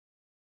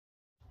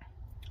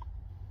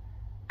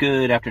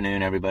Good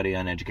afternoon, everybody.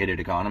 Uneducated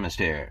Economist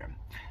here.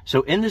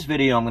 So in this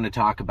video, I'm going to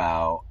talk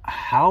about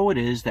how it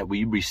is that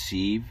we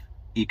receive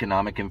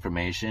economic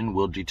information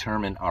will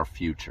determine our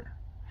future.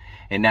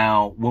 And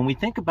now, when we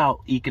think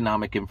about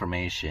economic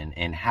information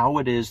and how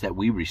it is that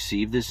we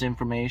receive this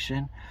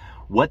information,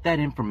 what that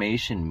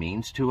information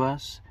means to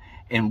us,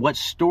 and what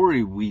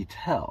story we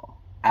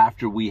tell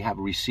after we have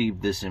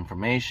received this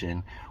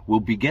information will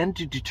begin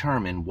to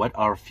determine what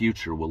our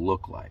future will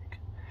look like.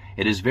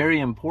 It is very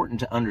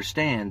important to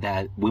understand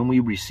that when we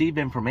receive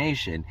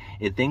information,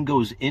 it then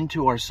goes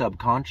into our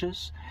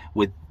subconscious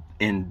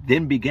and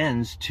then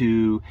begins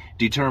to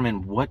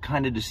determine what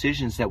kind of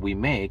decisions that we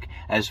make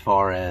as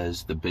far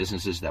as the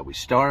businesses that we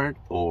start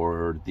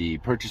or the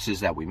purchases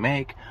that we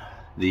make,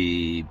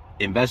 the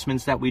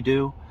investments that we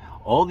do.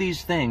 All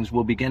these things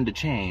will begin to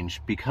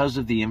change because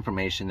of the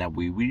information that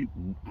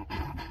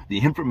the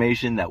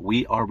information that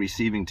we are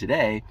receiving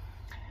today,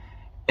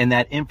 and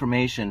that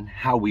information,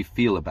 how we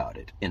feel about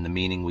it and the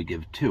meaning we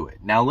give to it.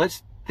 Now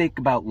let's think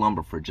about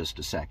lumber for just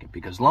a second,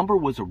 because lumber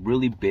was a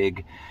really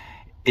big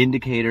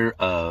indicator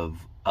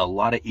of a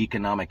lot of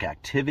economic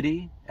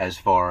activity as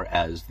far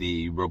as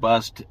the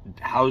robust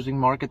housing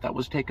market that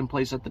was taking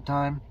place at the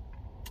time.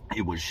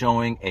 It was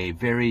showing a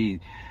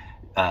very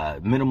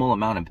minimal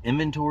amount of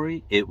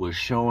inventory. It was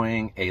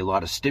showing a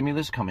lot of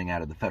stimulus coming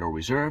out of the Federal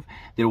Reserve.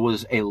 There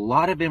was a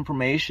lot of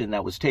information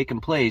that was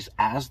taking place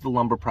as the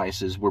lumber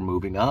prices were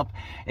moving up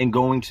and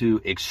going to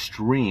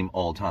extreme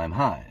all-time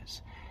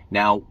highs.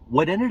 Now,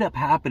 what ended up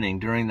happening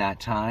during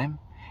that time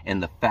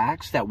and the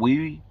facts that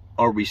we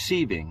are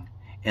receiving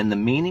and the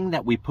meaning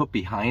that we put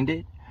behind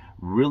it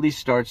really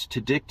starts to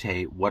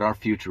dictate what our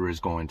future is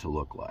going to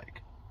look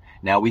like.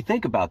 Now, we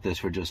think about this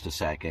for just a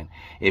second.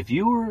 If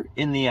you were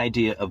in the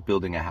idea of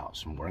building a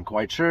house and weren't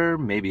quite sure,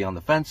 maybe on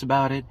the fence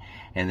about it,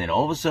 and then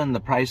all of a sudden the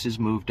prices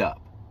moved up,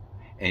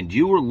 and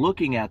you were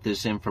looking at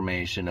this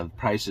information of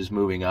prices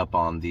moving up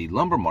on the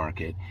lumber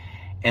market,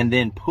 and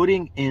then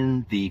putting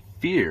in the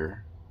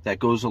fear that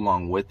goes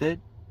along with it,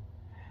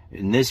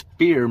 and this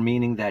fear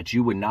meaning that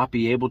you would not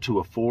be able to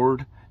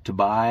afford to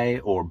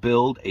buy or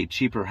build a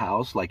cheaper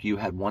house like you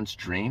had once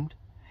dreamed,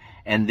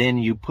 and then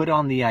you put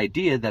on the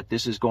idea that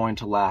this is going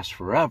to last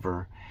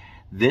forever,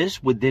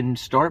 this would then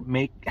start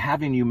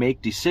having you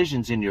make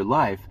decisions in your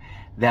life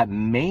that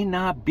may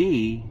not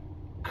be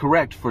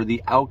correct for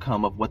the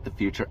outcome of what the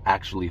future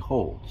actually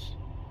holds.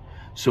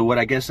 So what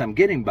I guess I'm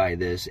getting by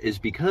this is,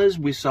 because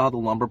we saw the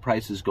lumber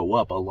prices go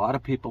up, a lot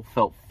of people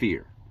felt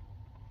fear.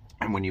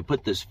 And when you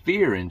put this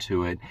fear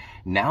into it,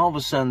 now all of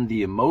a sudden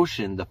the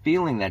emotion, the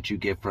feeling that you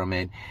get from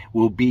it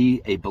will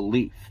be a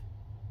belief.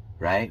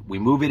 Right? We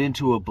move it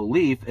into a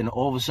belief, and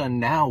all of a sudden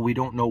now we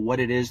don't know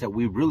what it is that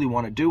we really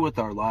want to do with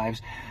our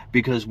lives,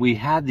 because we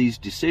had these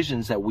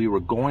decisions that we were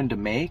going to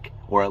make,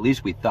 or at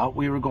least we thought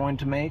we were going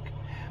to make,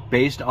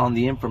 based on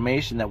the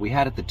information that we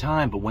had at the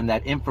time. But when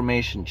that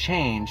information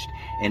changed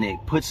and it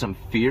put some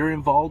fear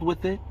involved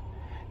with it,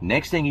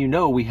 next thing you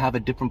know, we have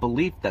a different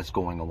belief that's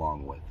going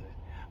along with it.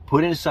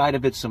 Put inside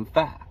of it some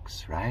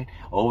facts, right?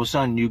 All of a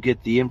sudden you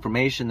get the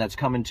information that's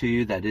coming to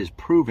you that is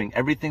proving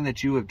everything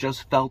that you have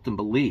just felt and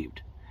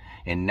believed.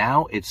 And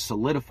now it's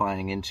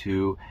solidifying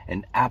into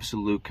an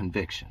absolute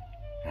conviction,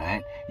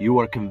 right? You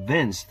are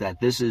convinced that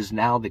this is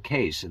now the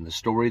case in the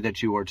story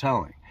that you are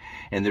telling,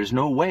 and there's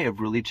no way of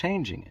really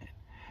changing it.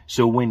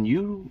 So when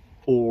you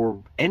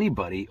or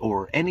anybody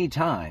or any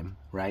time,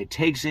 right,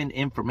 takes in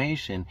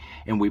information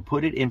and we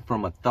put it in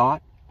from a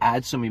thought,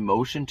 add some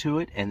emotion to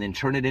it, and then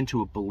turn it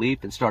into a belief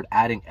and start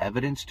adding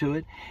evidence to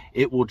it,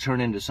 it will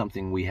turn into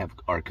something we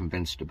are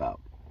convinced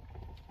about.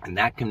 And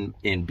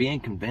in being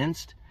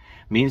convinced,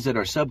 means that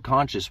our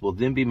subconscious will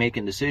then be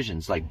making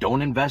decisions like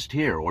don't invest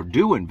here or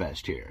do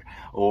invest here,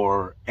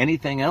 or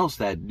anything else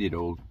that,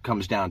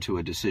 comes down to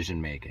a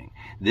decision making.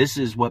 This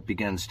is what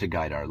begins to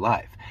guide our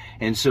life.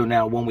 And so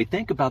now when we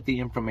think about the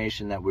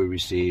information that we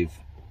receive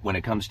when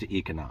it comes to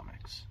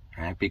economics,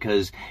 right?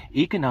 Because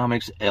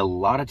economics a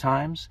lot of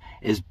times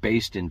is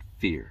based in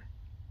fear,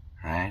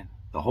 right?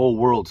 The whole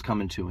world's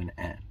coming to an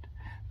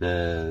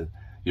end.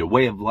 Your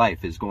way of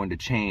life is going to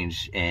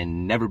change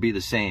and never be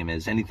the same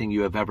as anything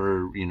you have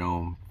ever,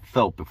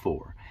 felt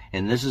before.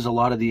 And this is a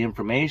lot of the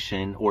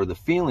information or the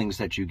feelings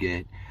that you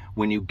get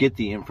when you get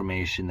the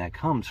information that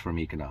comes from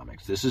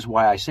economics. This is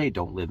why I say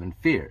don't live in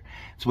fear.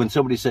 It's when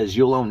somebody says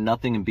you'll own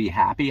nothing and be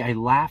happy, I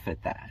laugh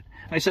at that.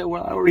 I say,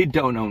 well, I already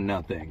don't own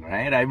nothing,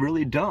 right? I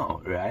really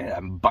don't, right?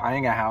 I'm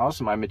buying a house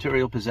and my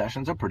material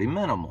possessions are pretty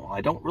minimal.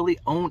 I don't really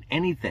own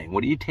anything.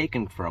 What are you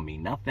taking from me?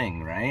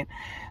 Nothing, right?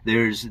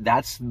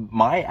 That's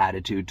my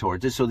attitude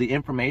towards it. So the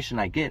information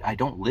I get, I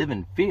don't live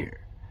in fear,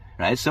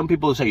 right? Some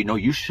people say,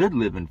 you should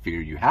live in fear.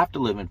 You have to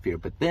live in fear.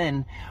 But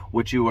then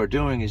what you are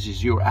doing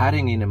is you're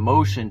adding an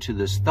emotion to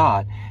this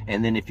thought.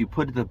 And then if you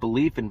put the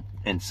belief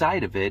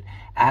inside of it,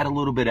 add a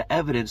little bit of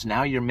evidence,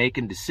 now you're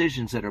making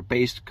decisions that are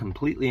based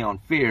completely on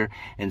fear.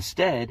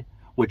 Instead,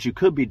 what you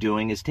could be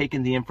doing is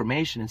taking the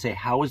information and say,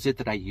 how is it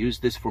that I use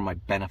this for my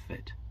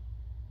benefit?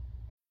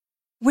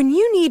 When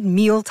you need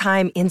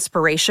mealtime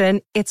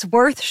inspiration, it's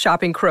worth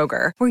shopping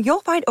Kroger, where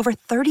you'll find over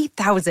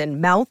 30,000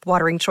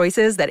 mouth-watering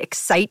choices that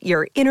excite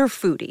your inner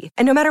foodie.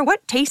 And no matter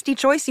what tasty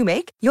choice you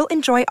make, you'll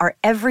enjoy our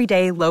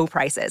everyday low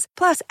prices,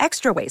 plus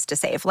extra ways to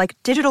save, like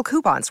digital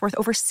coupons worth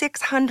over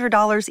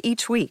 $600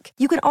 each week.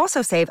 You can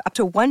also save up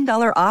to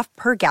 $1 off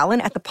per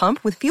gallon at the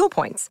pump with fuel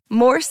points.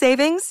 More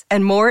savings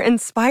and more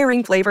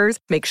inspiring flavors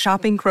make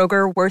shopping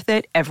Kroger worth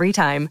it every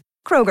time.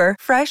 Kroger,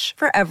 fresh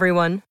for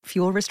everyone.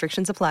 Fuel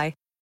restrictions apply.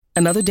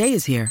 Another day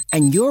is here,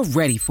 and you're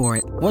ready for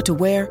it. What to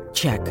wear?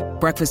 Check.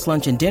 Breakfast,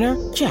 lunch, and dinner?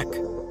 Check.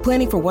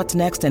 Planning for what's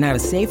next and how to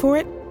save for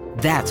it?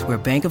 That's where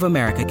Bank of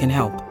America can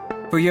help.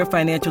 For your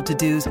financial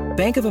to-dos,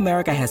 Bank of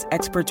America has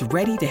experts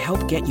ready to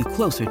help get you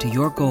closer to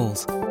your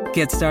goals.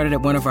 Get started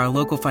at one of our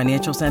local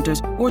financial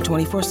centers or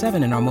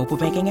 24/7 in our mobile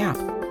banking app.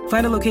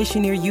 Find a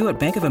location near you at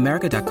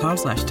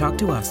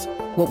bankofamerica.com/talktous.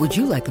 What would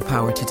you like the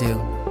power to do?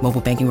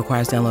 Mobile banking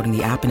requires downloading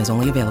the app and is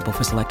only available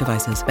for select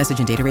devices. Message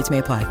and data rates may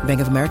apply.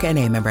 Bank of America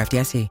NA, member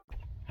FDIC.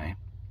 Okay.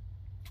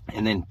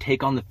 And then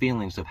take on the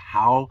feelings of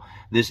how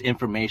this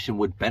information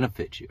would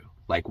benefit you.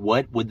 Like,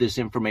 what would this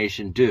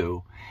information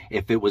do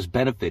if it was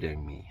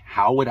benefiting me?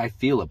 How would I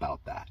feel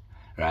about that?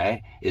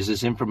 Right? Is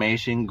this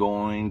information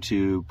going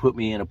to put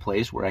me in a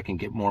place where I can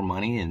get more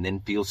money and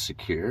then feel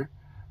secure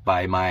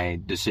by my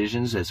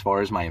decisions as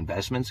far as my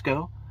investments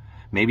go?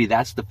 Maybe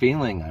that's the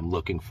feeling I'm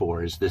looking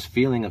for, is this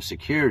feeling of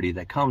security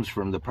that comes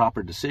from the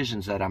proper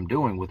decisions that I'm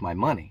doing with my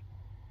money.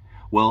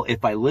 Well,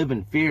 if I live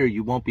in fear,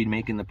 you won't be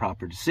making the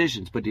proper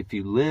decisions. But if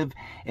you live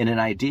in an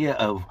idea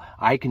of,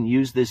 I can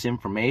use this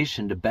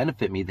information to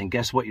benefit me, then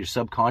guess what? Your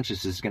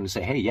subconscious is going to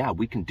say, hey, yeah,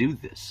 we can do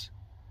this.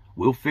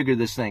 We'll figure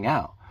this thing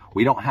out.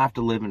 We don't have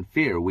to live in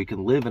fear. We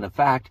can live in the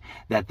fact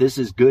that this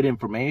is good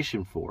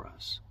information for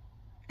us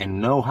and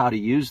know how to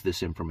use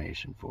this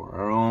information for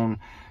our own,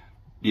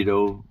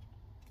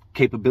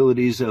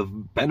 capabilities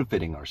of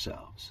benefiting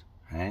ourselves,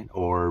 right?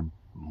 Or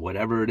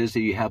whatever it is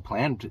that you have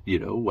planned,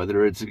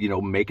 whether it's,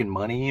 making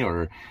money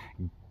or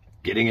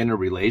getting in a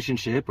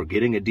relationship or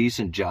getting a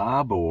decent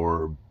job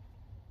or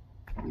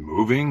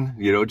moving,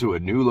 to a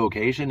new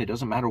location. It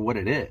doesn't matter what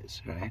it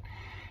is, right?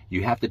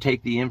 You have to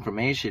take the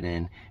information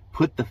and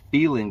put the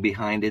feeling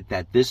behind it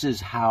that this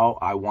is how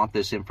I want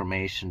this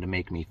information to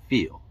make me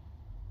feel.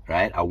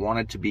 Right? I want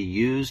it to be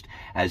used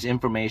as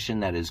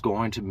information that is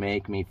going to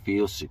make me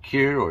feel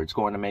secure, or it's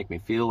going to make me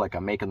feel like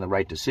I'm making the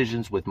right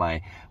decisions with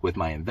my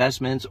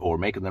investments, or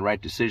making the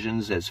right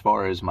decisions as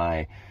far as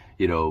my,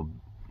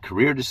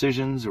 career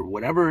decisions, or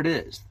whatever it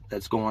is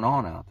that's going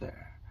on out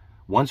there.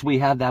 Once we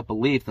have that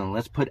belief, then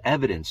let's put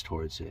evidence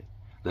towards it.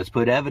 Let's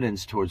put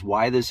evidence towards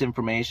why this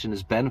information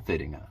is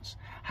benefiting us,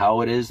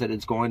 how it is that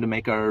it's going to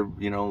make our,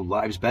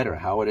 lives better,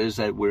 how it is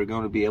that we're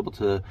going to be able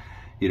to,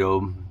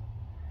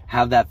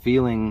 have that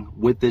feeling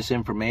with this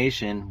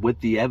information, with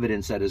the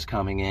evidence that is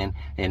coming in,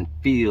 and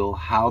feel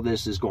how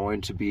this is going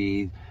to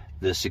be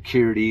the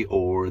security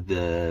or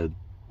the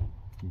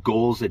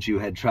goals that you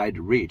had tried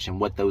to reach, and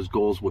what those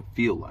goals would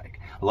feel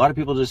like. A lot of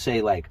people just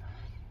say, like,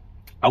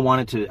 I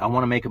want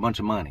to make a bunch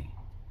of money,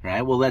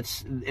 right? Well,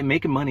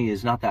 making money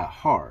is not that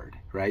hard,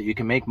 right? You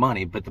can make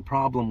money, but the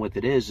problem with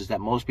it is that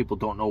most people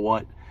don't know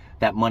what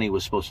that money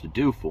was supposed to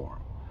do for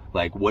them.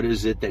 Like, what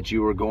is it that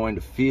you are going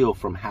to feel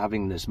from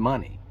having this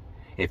money?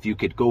 If you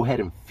could go ahead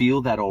and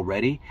feel that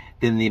already,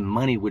 then the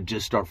money would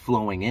just start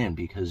flowing in,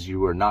 because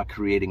you are not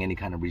creating any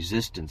kind of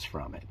resistance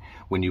from it.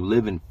 When you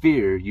live in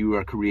fear, you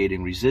are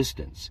creating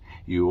resistance.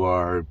 You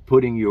are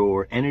putting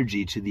your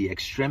energy to the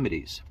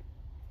extremities.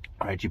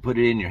 All right, you put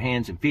it in your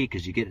hands and feet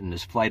because you get in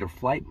this fight or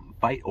flight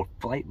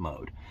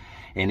mode.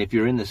 And if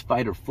you're in this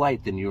fight or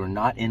flight, then you are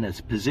not in a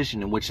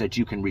position in which that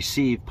you can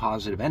receive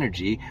positive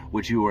energy.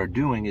 What you are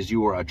doing is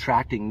you are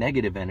attracting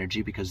negative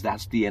energy, because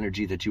that's the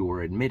energy that you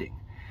are emitting.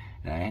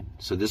 Right?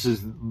 So this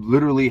is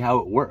literally how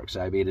it works.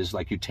 I mean, it's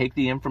like you take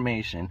the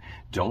information,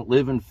 don't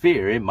live in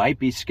fear. It might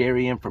be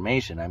scary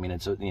information. I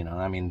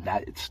mean,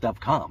 that stuff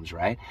comes,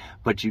 right?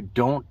 But you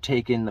don't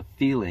take in the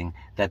feeling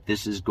that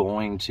this is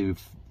going to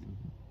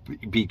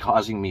be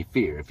causing me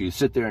fear. If you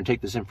sit there and take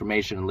this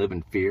information and live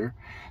in fear,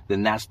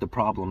 then that's the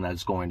problem that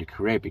it's going to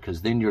create,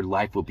 because then your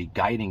life will be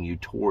guiding you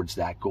towards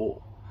that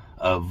goal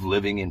of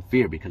living in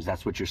fear, because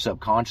that's what your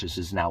subconscious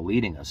is now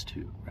leading us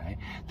to, right?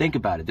 Think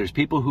about it. There's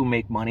people who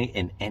make money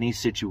in any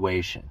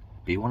situation.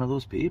 Be one of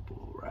those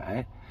people,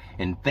 right?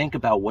 And think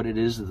about what it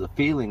is, the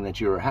feeling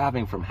that you're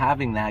having from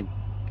having that,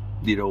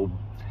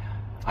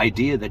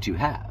 idea that you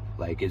have.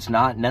 Like, it's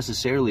not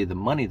necessarily the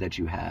money that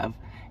you have.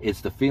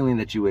 It's the feeling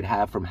that you would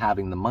have from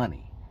having the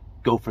money.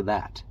 Go for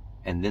that,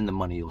 and then the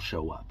money will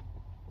show up.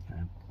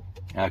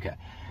 Okay.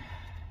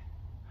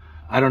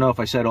 I don't know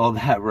if I said all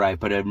that right,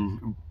 but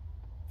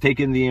take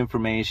in the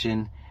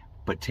information,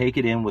 but take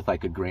it in with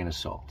like a grain of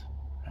salt.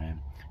 Right?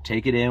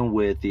 Take it in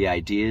with the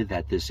idea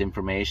that this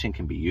information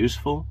can be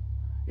useful.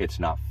 It's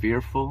not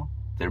fearful.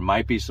 There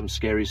might be some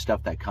scary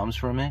stuff that comes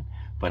from it,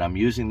 but I'm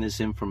using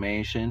this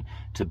information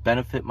to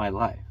benefit my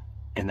life.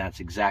 And that's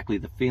exactly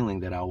the feeling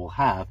that I will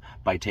have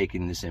by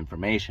taking this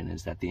information,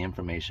 is that the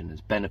information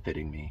is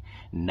benefiting me,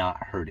 not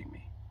hurting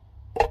me.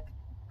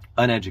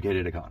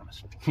 uneducated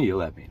economist. You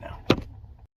let me know.